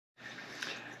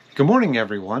Good morning,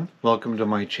 everyone. Welcome to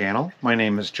my channel. My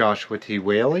name is Joshua T.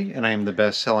 Whaley, and I am the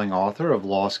best-selling author of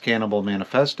Lost Cannibal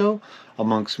Manifesto,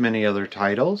 amongst many other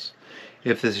titles.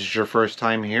 If this is your first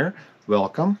time here,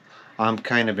 welcome. I'm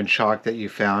kind of in shock that you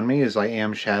found me, as I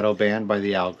am shadow banned by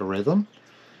the algorithm.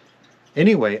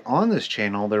 Anyway, on this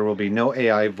channel, there will be no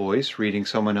AI voice reading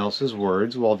someone else's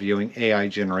words while viewing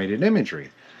AI-generated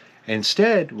imagery.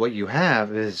 Instead, what you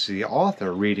have is the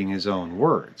author reading his own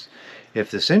words. If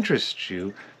this interests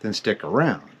you, then stick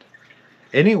around.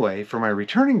 Anyway, for my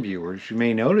returning viewers, you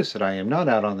may notice that I am not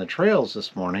out on the trails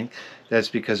this morning. That's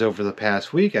because over the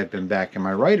past week I've been back in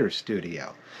my writer's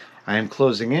studio. I am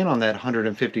closing in on that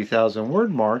 150,000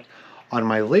 word mark on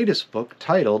my latest book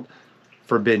titled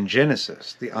Forbidden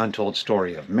Genesis, The Untold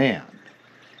Story of Man.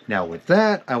 Now with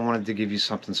that, I wanted to give you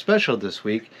something special this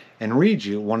week and read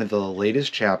you one of the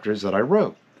latest chapters that I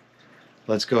wrote.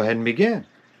 Let's go ahead and begin.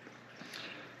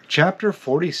 Chapter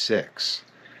 46,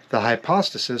 The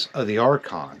Hypostasis of the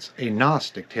Archons, a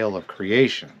Gnostic Tale of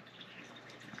Creation.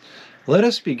 Let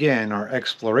us begin our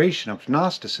exploration of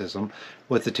Gnosticism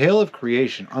with the tale of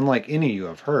creation unlike any you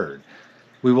have heard.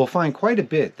 We will find quite a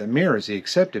bit that mirrors the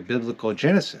accepted biblical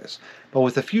Genesis, but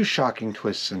with a few shocking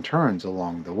twists and turns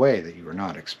along the way that you were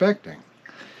not expecting.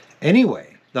 Anyway,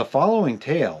 the following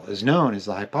tale is known as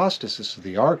the Hypostasis of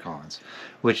the Archons,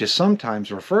 which is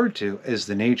sometimes referred to as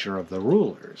the nature of the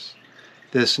rulers.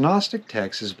 This Gnostic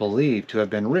text is believed to have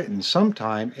been written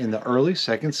sometime in the early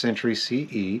 2nd century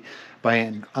CE by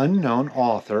an unknown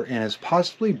author and is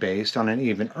possibly based on an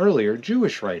even earlier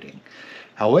Jewish writing.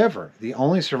 However, the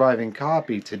only surviving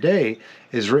copy today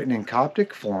is written in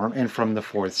Coptic form and from the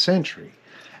 4th century,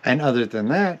 and other than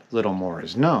that, little more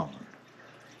is known.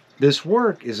 This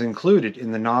work is included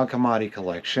in the Nag Hammadi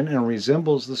collection and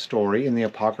resembles the story in the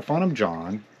Apocryphon of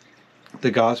John, the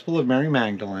Gospel of Mary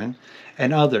Magdalene,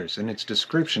 and others in its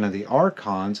description of the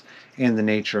Archons and the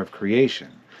nature of creation.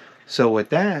 So with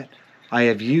that, I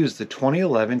have used the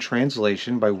 2011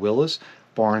 translation by Willis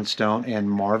Barnstone and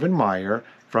Marvin Meyer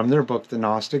from their book The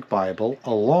Gnostic Bible,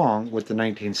 along with the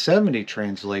 1970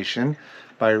 translation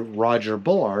by Roger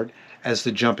Bullard as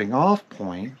the jumping off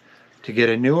point to get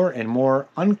a newer and more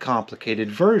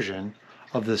uncomplicated version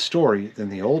of the story than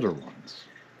the older ones.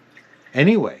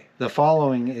 Anyway, the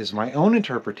following is my own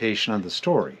interpretation of the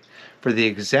story. For the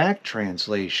exact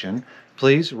translation,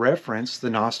 please reference the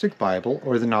Gnostic Bible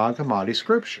or the Nag Hammadi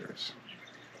scriptures.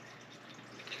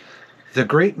 The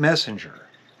great messenger,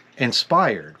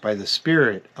 inspired by the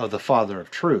Spirit of the Father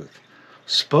of Truth,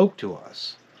 spoke to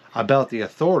us about the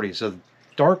authorities of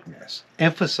darkness,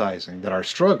 emphasizing that our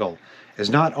struggle is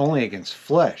not only against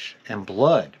flesh and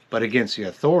blood, but against the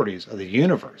authorities of the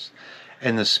universe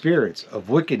and the spirits of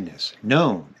wickedness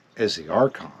known as the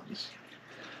Archons.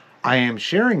 I am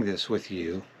sharing this with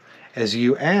you as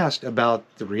you asked about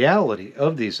the reality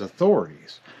of these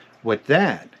authorities. With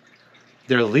that,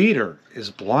 their leader is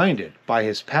blinded by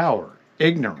his power,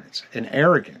 ignorance, and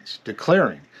arrogance,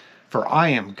 declaring, "For I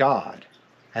am God,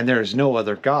 and there is no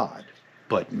other God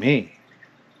but me."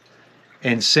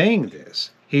 In saying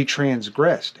this, he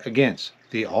transgressed against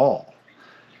the all.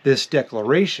 This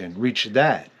declaration reached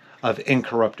that of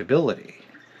incorruptibility,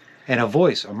 and a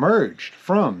voice emerged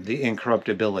from the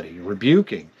incorruptibility,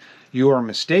 rebuking, "You are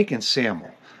mistaken,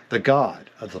 Samuel, the God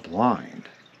of the blind."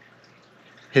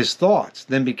 His thoughts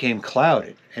then became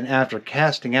clouded, and after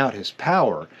casting out his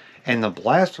power and the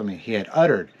blasphemy he had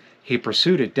uttered, he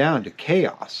pursued it down to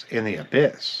chaos in the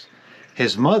abyss.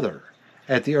 His mother,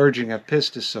 at the urging of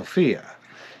Pistis Sophia,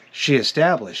 she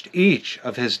established each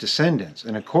of his descendants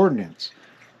in accordance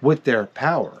with their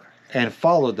power and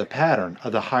followed the pattern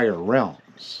of the higher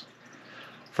realms.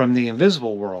 From the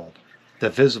invisible world, the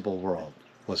visible world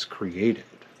was created.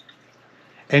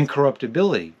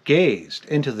 Incorruptibility gazed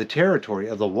into the territory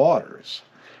of the waters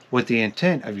with the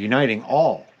intent of uniting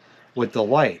all with the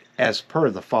light as per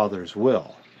the Father's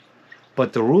will.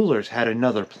 But the rulers had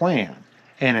another plan,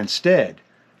 and instead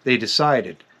they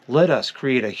decided, "Let us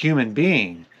create a human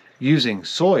being using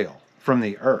soil from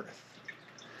the earth."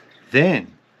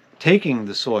 Then, taking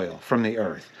the soil from the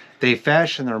earth, they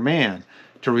fashioned their man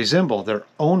to resemble their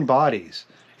own bodies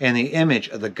and the image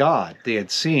of the God they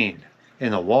had seen in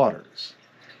the waters.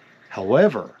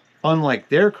 However, unlike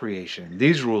their creation,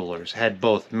 these rulers had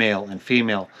both male and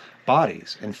female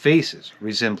bodies and faces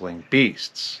resembling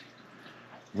beasts.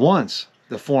 Once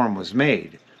the form was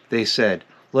made, they said,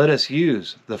 "Let us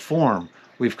use the form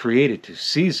we've created to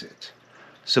seize it,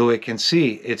 so it can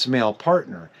see its male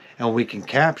partner and we can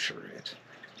capture it,"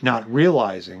 not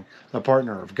realizing the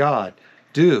partner of God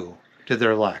due to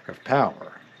their lack of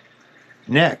power.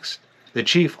 Next, the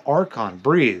chief Archon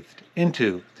breathed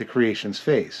into the creation's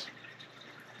face.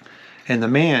 And the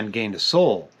man gained a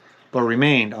soul, but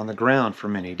remained on the ground for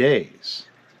many days,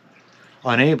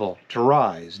 unable to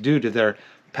rise due to their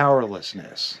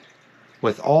powerlessness.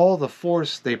 With all the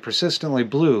force they persistently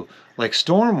blew like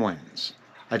storm winds,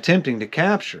 attempting to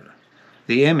capture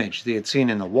the image they had seen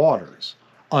in the waters,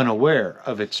 unaware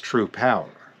of its true power.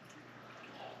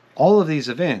 All of these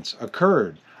events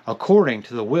occurred according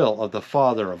to the will of the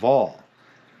Father of all.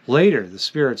 Later, the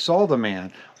Spirit saw the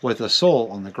man with a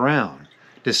soul on the ground,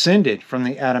 descended from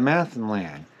the Adamanthan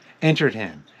land, entered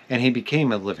him, and he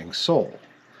became a living soul.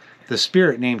 The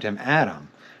Spirit named him Adam,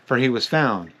 for he was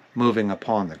found moving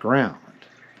upon the ground.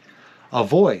 A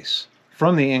voice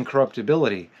from the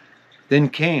incorruptibility then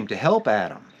came to help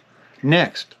Adam.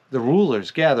 Next, the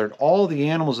rulers gathered all the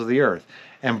animals of the earth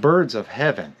and birds of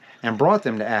heaven and brought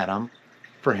them to Adam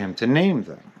for him to name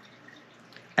them.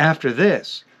 After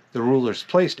this, the rulers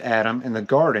placed Adam in the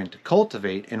garden to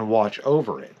cultivate and watch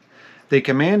over it. They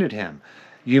commanded him,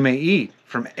 "You may eat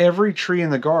from every tree in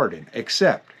the garden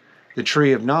except the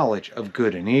tree of knowledge of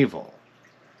good and evil.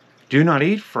 Do not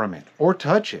eat from it or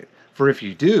touch it, for if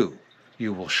you do,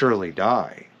 you will surely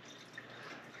die."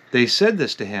 They said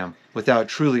this to him without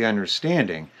truly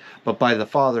understanding, but by the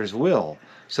Father's will,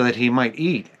 so that he might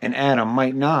eat and Adam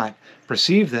might not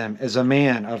perceive them as a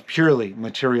man of purely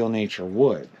material nature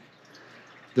would.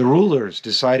 The rulers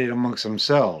decided amongst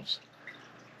themselves,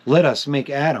 "Let us make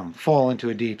Adam fall into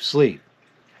a deep sleep."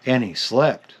 And he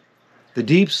slept. The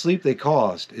deep sleep they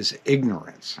caused is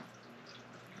ignorance.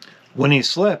 When he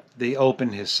slept, they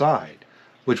opened his side,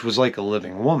 which was like a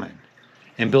living woman,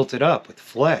 and built it up with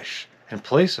flesh in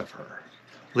place of her,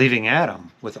 leaving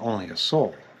Adam with only a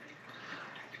soul.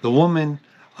 The woman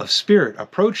of spirit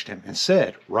approached him and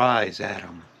said, "Rise,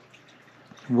 Adam."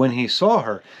 When he saw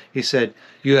her, he said,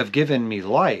 "You have given me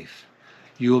life.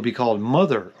 You will be called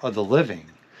Mother of the Living,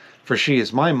 for she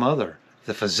is my mother,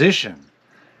 the physician,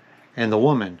 and the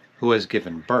woman who has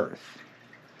given birth."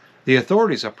 The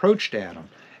authorities approached Adam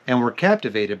and were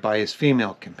captivated by his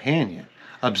female companion.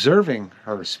 Observing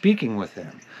her speaking with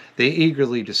him, they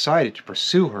eagerly decided to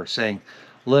pursue her, saying,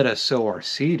 "Let us sow our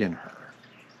seed in her."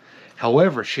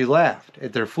 However, she laughed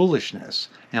at their foolishness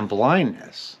and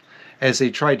blindness. As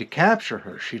they tried to capture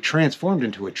her, she transformed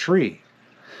into a tree,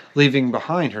 leaving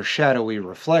behind her shadowy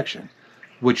reflection,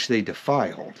 which they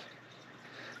defiled.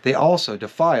 They also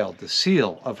defiled the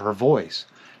seal of her voice,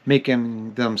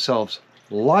 making themselves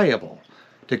liable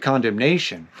to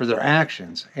condemnation for their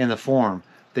actions and the form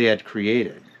they had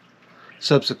created.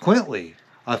 Subsequently,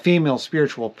 a female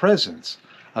spiritual presence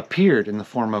appeared in the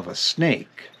form of a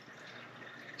snake.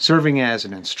 Serving as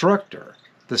an instructor,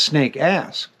 the snake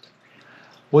asked,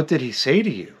 "What did he say to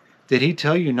you? Did he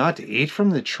tell you not to eat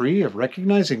from the tree of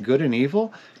recognizing good and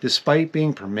evil, despite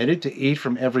being permitted to eat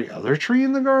from every other tree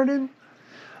in the garden?"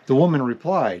 The woman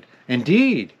replied,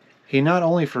 "Indeed, he not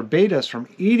only forbade us from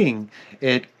eating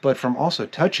it, but from also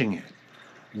touching it,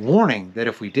 warning that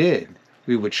if we did,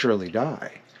 we would surely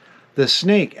die." The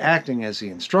snake, acting as the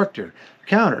instructor,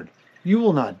 countered, "You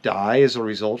will not die as a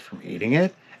result from eating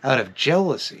it. Out of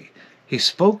jealousy, he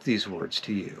spoke these words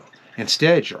to you.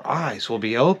 Instead, your eyes will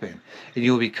be open, and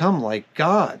you will become like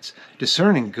gods,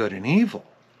 discerning good and evil."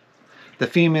 The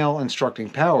female instructing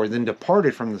power then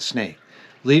departed from the snake,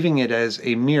 leaving it as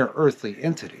a mere earthly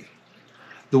entity.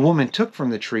 The woman took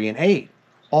from the tree and ate,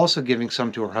 also giving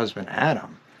some to her husband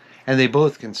Adam, and they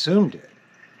both consumed it.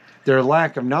 Their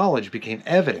lack of knowledge became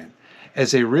evident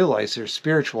as they realized their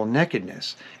spiritual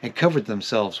nakedness and covered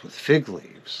themselves with fig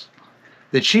leaves.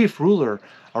 The chief ruler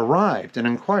arrived and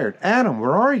inquired, "Adam,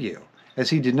 where are you?" as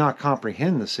he did not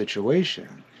comprehend the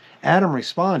situation. Adam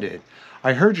responded,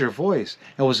 "I heard your voice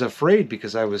and was afraid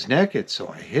because I was naked, so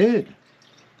I hid."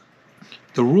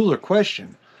 The ruler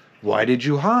questioned, "Why did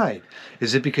you hide?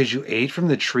 Is it because you ate from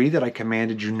the tree that I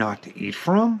commanded you not to eat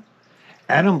from?"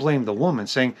 Adam blamed the woman,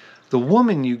 saying, "The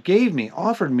woman you gave me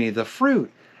offered me the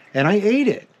fruit, and I ate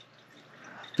it."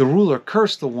 The ruler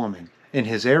cursed the woman in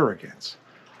his arrogance.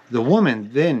 The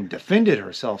woman then defended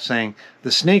herself, saying,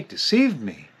 "The snake deceived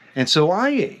me, and so I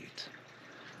ate."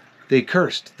 They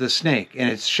cursed the snake and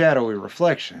its shadowy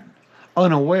reflection,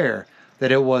 unaware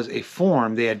that it was a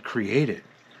form they had created.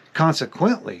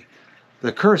 Consequently,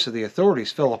 the curse of the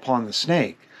authorities fell upon the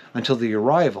snake until the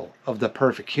arrival of the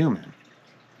perfect human,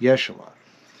 Yeshua.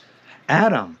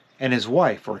 Adam and his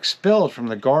wife were expelled from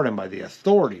the garden by the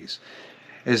authorities,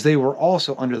 as they were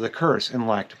also under the curse and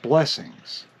lacked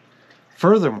blessings.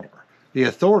 Furthermore, the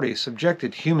authorities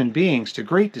subjected human beings to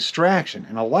great distraction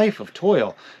and a life of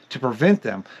toil to prevent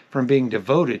them from being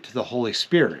devoted to the Holy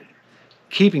Spirit,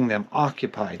 keeping them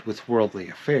occupied with worldly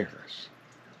affairs.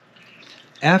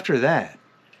 After that,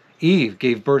 Eve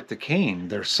gave birth to Cain,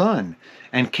 their son,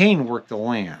 and Cain worked the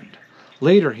land.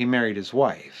 Later he married his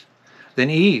wife. Then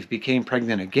Eve became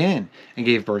pregnant again and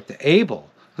gave birth to Abel,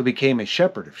 who became a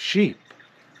shepherd of sheep.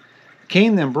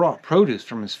 Cain then brought produce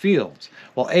from his fields,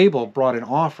 while Abel brought an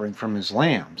offering from his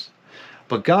lambs.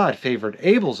 But God favored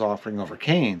Abel's offering over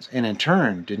Cain's, and in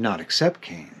turn did not accept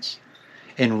Cain's.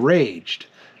 Enraged,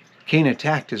 Cain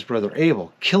attacked his brother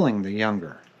Abel, killing the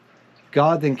younger.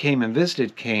 God then came and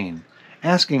visited Cain,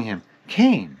 asking him,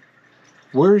 "Cain,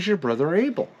 where is your brother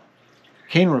Abel?"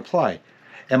 Cain replied,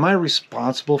 "Am I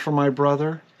responsible for my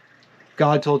brother?"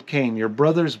 God told Cain, "Your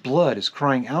brother's blood is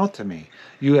crying out to me.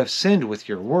 You have sinned with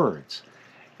your words.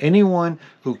 Anyone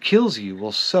who kills you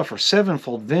will suffer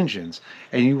sevenfold vengeance,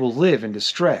 and you will live in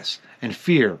distress and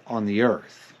fear on the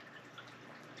earth."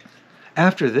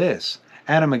 After this,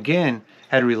 Adam again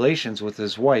had relations with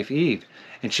his wife Eve,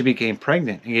 and she became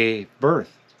pregnant and gave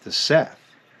birth to Seth.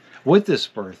 With this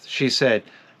birth, she said,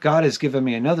 "God has given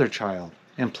me another child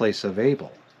in place of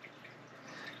Abel."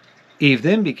 Eve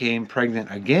then became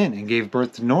pregnant again and gave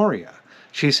birth to Noriah.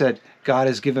 She said, "God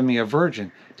has given me a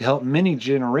virgin to help many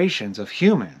generations of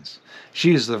humans.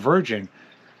 She is the virgin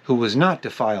who was not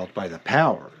defiled by the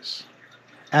powers."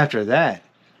 After that,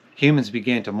 humans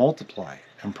began to multiply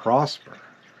and prosper.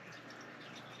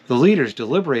 The leaders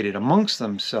deliberated amongst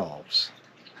themselves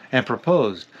and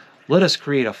proposed, "Let us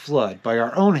create a flood by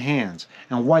our own hands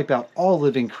and wipe out all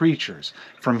living creatures,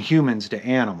 from humans to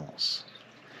animals."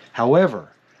 However,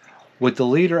 with the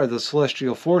leader of the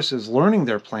celestial forces learning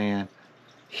their plan,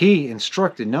 he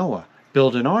instructed Noah,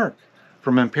 "Build an ark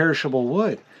from imperishable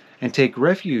wood and take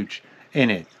refuge in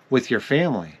it with your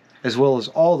family, as well as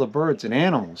all the birds and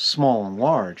animals, small and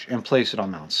large, and place it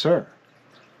on Mount Seir."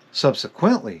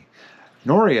 Subsequently,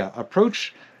 Noriah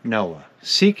approached Noah,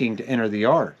 seeking to enter the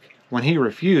ark. When he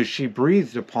refused, she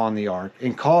breathed upon the ark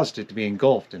and caused it to be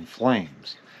engulfed in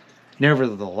flames.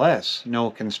 Nevertheless,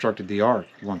 Noah constructed the ark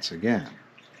once again.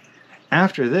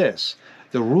 After this,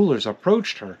 the rulers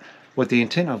approached her with the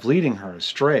intent of leading her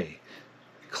astray,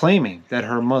 claiming that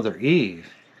her mother Eve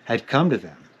had come to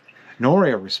them.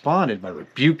 Noriah responded by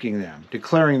rebuking them,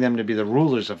 declaring them to be the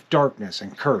rulers of darkness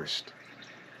and cursed.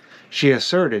 She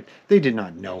asserted they did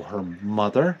not know her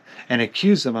mother and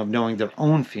accused them of knowing their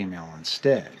own female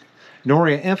instead.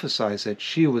 Noriah emphasized that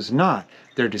she was not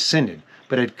their descendant,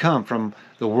 but had come from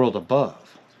the world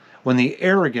above. When the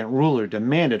arrogant ruler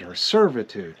demanded her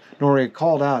servitude, Noriah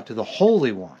called out to the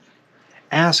Holy One,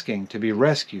 asking to be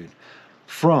rescued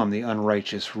from the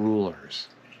unrighteous rulers.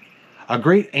 A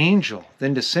great angel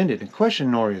then descended and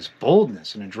questioned Noriah's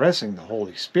boldness in addressing the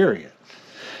Holy Spirit.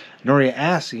 Noriah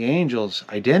asked the angel's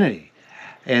identity,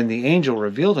 and the angel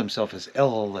revealed himself as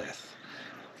Elilith,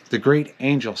 the great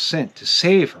angel sent to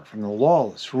save her from the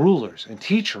lawless rulers and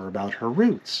teach her about her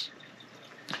roots.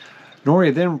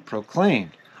 Noriah then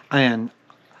proclaimed, I am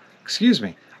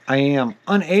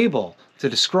unable to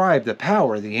describe the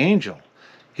power of the angel.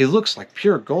 He looks like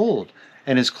pure gold,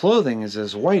 and his clothing is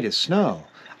as white as snow.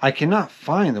 I cannot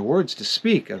find the words to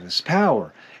speak of his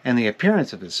power and the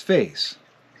appearance of his face."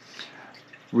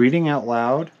 Reading out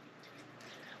loud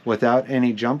without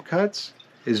any jump cuts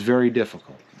is very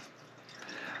difficult.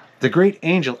 The great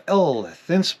angel Elilith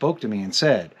then spoke to me and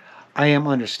said, "I am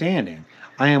understanding.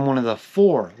 I am one of the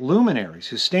 4 luminaries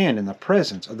who stand in the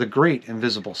presence of the great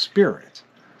invisible spirit.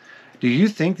 Do you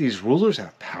think these rulers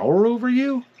have power over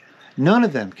you? None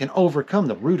of them can overcome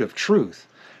the root of truth,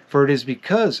 for it is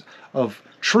because of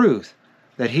truth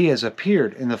that he has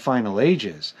appeared in the final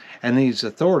ages, and these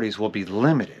authorities will be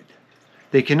limited.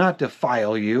 They cannot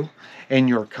defile you and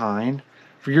your kind,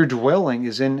 for your dwelling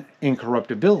is in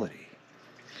incorruptibility,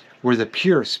 where the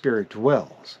pure spirit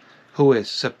dwells, who is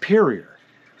superior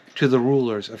to the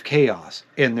rulers of chaos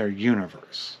in their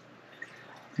universe."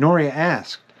 Noriah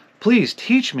asked, "Please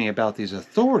teach me about these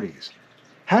authorities.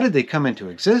 How did they come into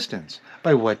existence?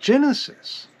 By what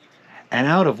genesis? And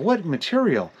out of what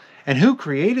material? And who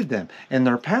created them and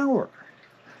their power?"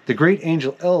 The great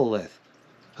angel Elilith,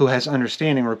 who has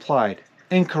understanding, replied,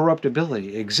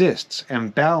 "Incorruptibility exists in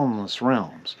boundless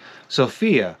realms.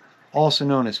 Sophia, also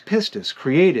known as Pistis,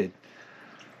 created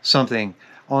something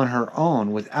on her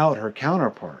own without her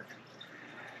counterpart,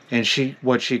 and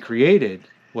what she created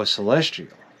was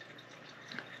celestial.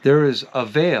 There is a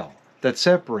veil that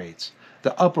separates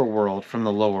the upper world from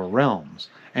the lower realms,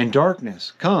 and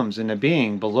darkness comes into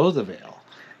being below the veil.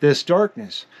 This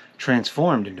darkness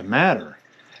transformed into matter,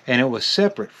 and it was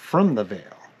separate from the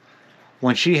veil.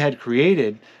 When she had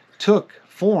created, took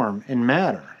form in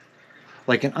matter,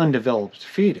 like an undeveloped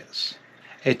fetus.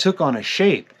 It took on a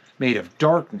shape made of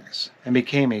darkness and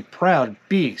became a proud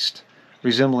beast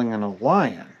resembling a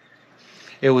lion.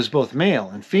 It was both male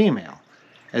and female,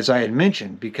 as I had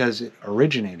mentioned, because it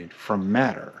originated from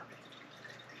matter.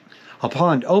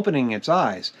 Upon opening its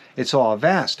eyes, it saw a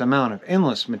vast amount of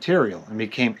endless material and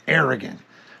became arrogant,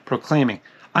 proclaiming,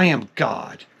 "I am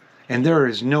God, and there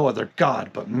is no other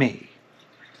God but me."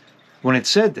 When it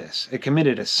said this, it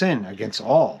committed a sin against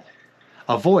all.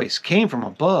 A voice came from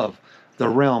above the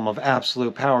realm of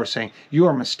absolute power saying, "You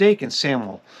are mistaken,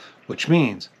 Samuel," which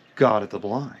means God of the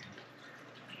blind.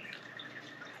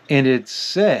 And it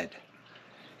said,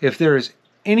 "If there is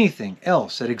anything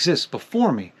else that exists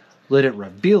before me, let it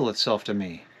reveal itself to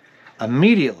me."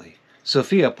 Immediately,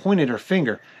 Sophia pointed her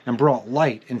finger and brought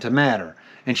light into matter,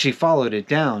 and she followed it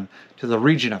down to the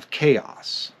region of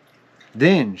chaos.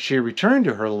 Then she returned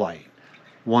to her light.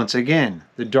 Once again,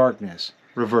 the darkness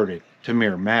reverted to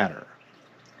mere matter.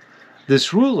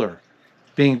 This ruler,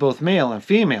 being both male and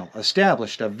female,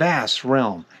 established a vast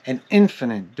realm, an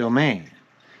infinite domain.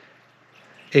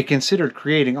 It considered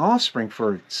creating offspring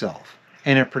for itself,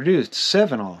 and it produced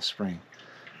 7 offspring,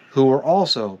 who were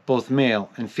also both male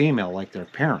and female like their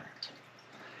parent.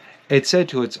 It said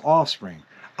to its offspring,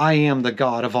 "I am the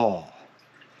God of all."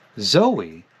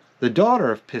 Zoe, the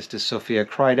daughter of Pistis Sophia,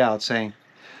 cried out, saying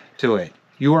to it,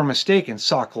 "You are mistaken,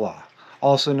 Sakla,"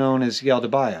 also known as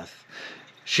Yaldabaoth.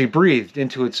 She breathed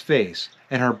into its face,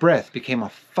 and her breath became a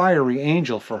fiery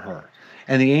angel for her.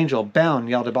 And the angel bound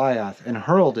Yaldabaoth and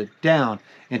hurled it down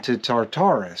into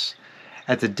Tartarus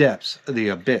at the depths of the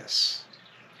abyss.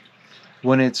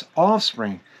 When its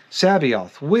offspring,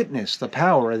 Sabaoth, witnessed the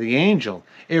power of the angel,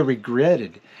 it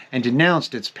regretted and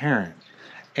denounced its parent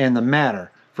and the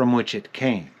matter from which it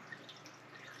came.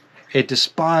 It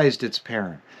despised its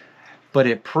parent, but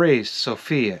it praised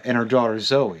Sophia and her daughter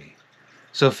Zoe.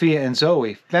 Sophia and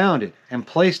Zoe found it and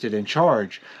placed it in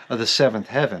charge of the 7th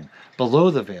heaven, below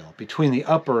the veil, between the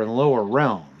upper and lower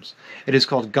realms. It is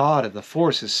called God of the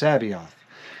forces Sabaoth,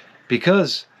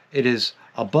 because it is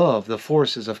above the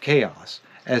forces of chaos,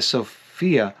 as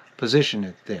Sophia positioned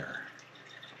it there.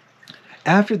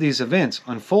 After these events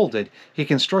unfolded, he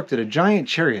constructed a giant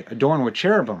chariot adorned with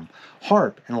cherubim,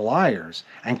 harp, and lyres,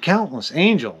 and countless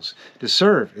angels to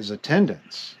serve as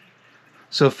attendants.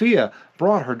 Sophia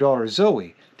brought her daughter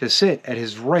Zoe to sit at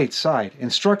his right side,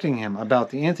 instructing him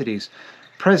about the entities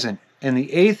present in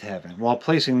the 8th heaven, while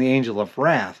placing the angel of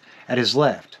wrath at his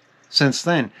left. Since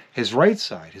then, his right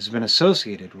side has been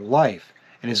associated with life,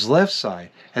 and his left side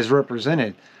has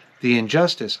represented the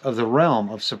injustice of the realm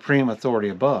of supreme authority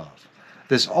above.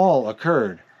 This all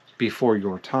occurred before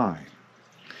your time.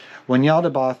 When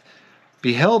Yaldabaoth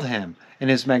beheld him in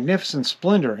his magnificent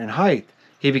splendor and height,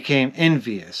 he became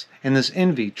envious, and this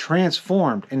envy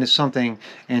transformed into something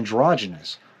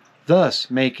androgynous,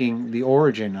 thus making the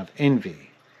origin of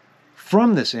envy.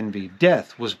 From this envy,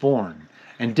 death was born,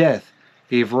 and death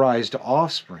gave rise to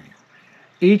offspring,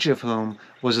 each of whom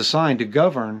was assigned to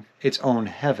govern its own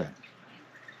heaven.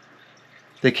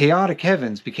 The chaotic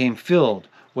heavens became filled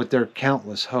with their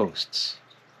countless hosts.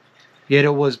 Yet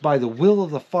it was by the will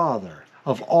of the Father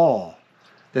of all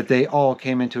that they all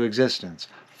came into existence,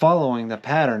 following the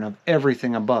pattern of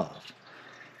everything above,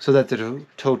 so that the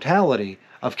totality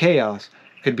of chaos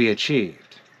could be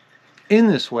achieved. In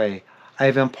this way, I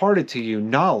have imparted to you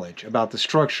knowledge about the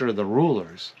structure of the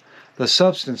rulers, the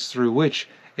substance through which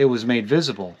it was made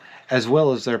visible, as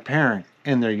well as their parent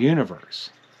and their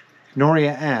universe.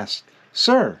 Noria asked,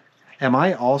 "Sir, am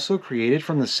I also created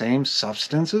from the same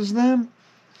substance as them?"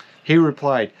 He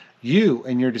replied, "You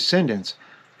and your descendants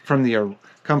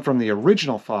come from the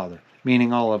original Father,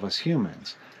 meaning all of us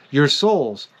humans. Your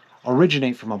souls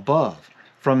originate from above,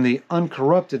 from the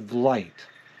uncorrupted light.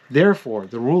 Therefore,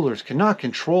 the rulers cannot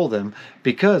control them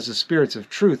because the spirits of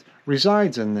truth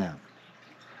resides in them.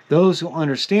 Those who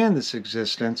understand this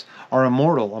existence are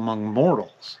immortal among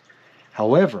mortals.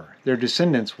 However, their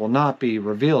descendants will not be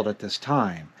revealed at this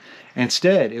time.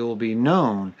 Instead, it will be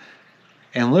known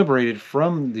and liberated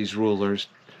from these rulers'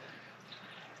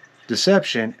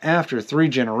 deception after 3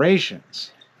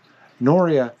 generations."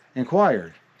 Noria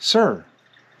inquired, "Sir,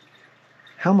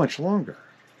 how much longer?"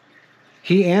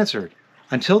 He answered,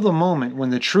 "Until the moment when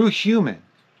the true human,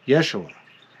 Yeshua,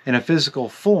 in a physical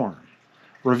form,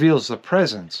 reveals the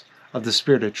presence of the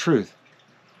Spirit of Truth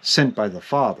sent by the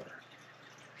Father.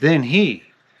 Then he,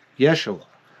 Yeshua,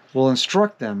 will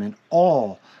instruct them in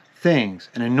all things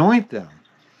and anoint them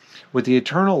with the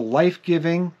eternal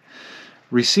life-giving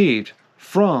received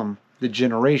from the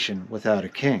generation without a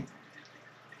king.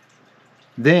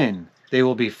 Then they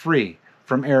will be free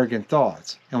from arrogant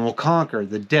thoughts and will conquer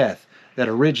the death that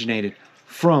originated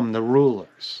from the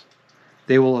rulers.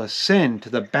 They will ascend to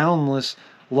the boundless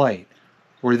light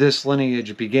where this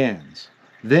lineage begins.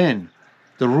 Then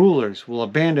The rulers will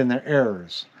abandon their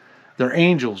errors. Their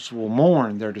angels will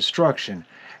mourn their destruction,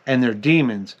 and their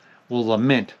demons will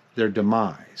lament their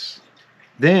demise.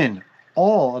 Then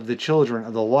all of the children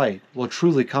of the light will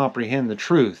truly comprehend the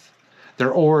truth,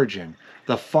 their origin,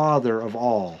 the Father of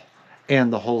all,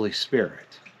 and the Holy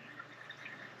Spirit.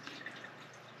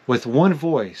 With one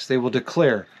voice they will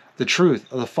declare the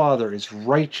truth of the Father is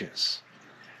righteous,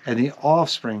 and the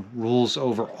offspring rules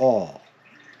over all.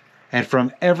 And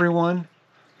from everyone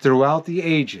throughout the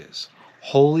ages,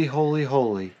 holy, holy,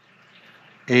 holy,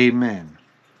 amen.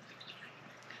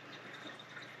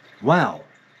 Wow,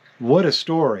 what a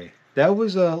story. That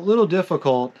was a little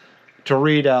difficult to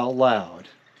read out loud.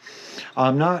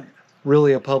 I'm not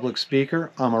really a public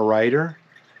speaker, I'm a writer.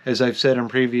 As I've said in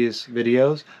previous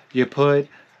videos, you put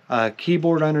a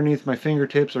keyboard underneath my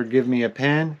fingertips or give me a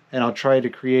pen and I'll try to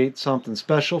create something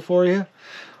special for you.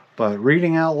 But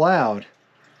reading out loud,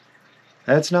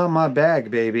 that's not my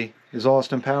bag, baby, as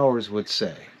Austin Powers would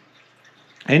say.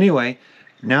 Anyway,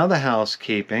 now the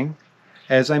housekeeping.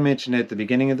 As I mentioned at the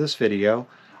beginning of this video,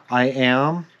 I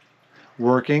am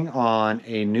working on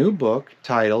a new book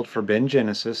titled Forbidden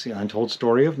Genesis, The Untold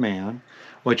Story of Man,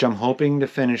 which I'm hoping to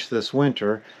finish this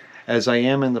winter. As I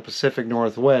am in the Pacific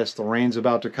Northwest, the rain's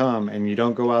about to come and you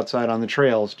don't go outside on the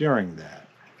trails during that.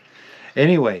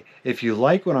 Anyway, if you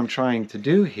like what I'm trying to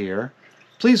do here,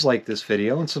 please like this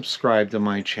video and subscribe to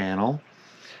my channel.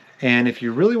 And if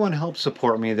you really want to help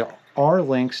support me, there are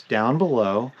links down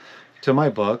below to my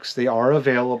books. They are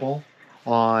available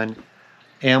on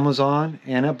Amazon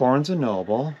and at Barnes &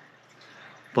 Noble.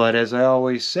 But as I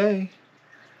always say,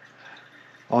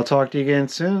 I'll talk to you again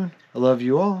soon. I love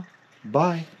you all.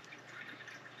 Bye.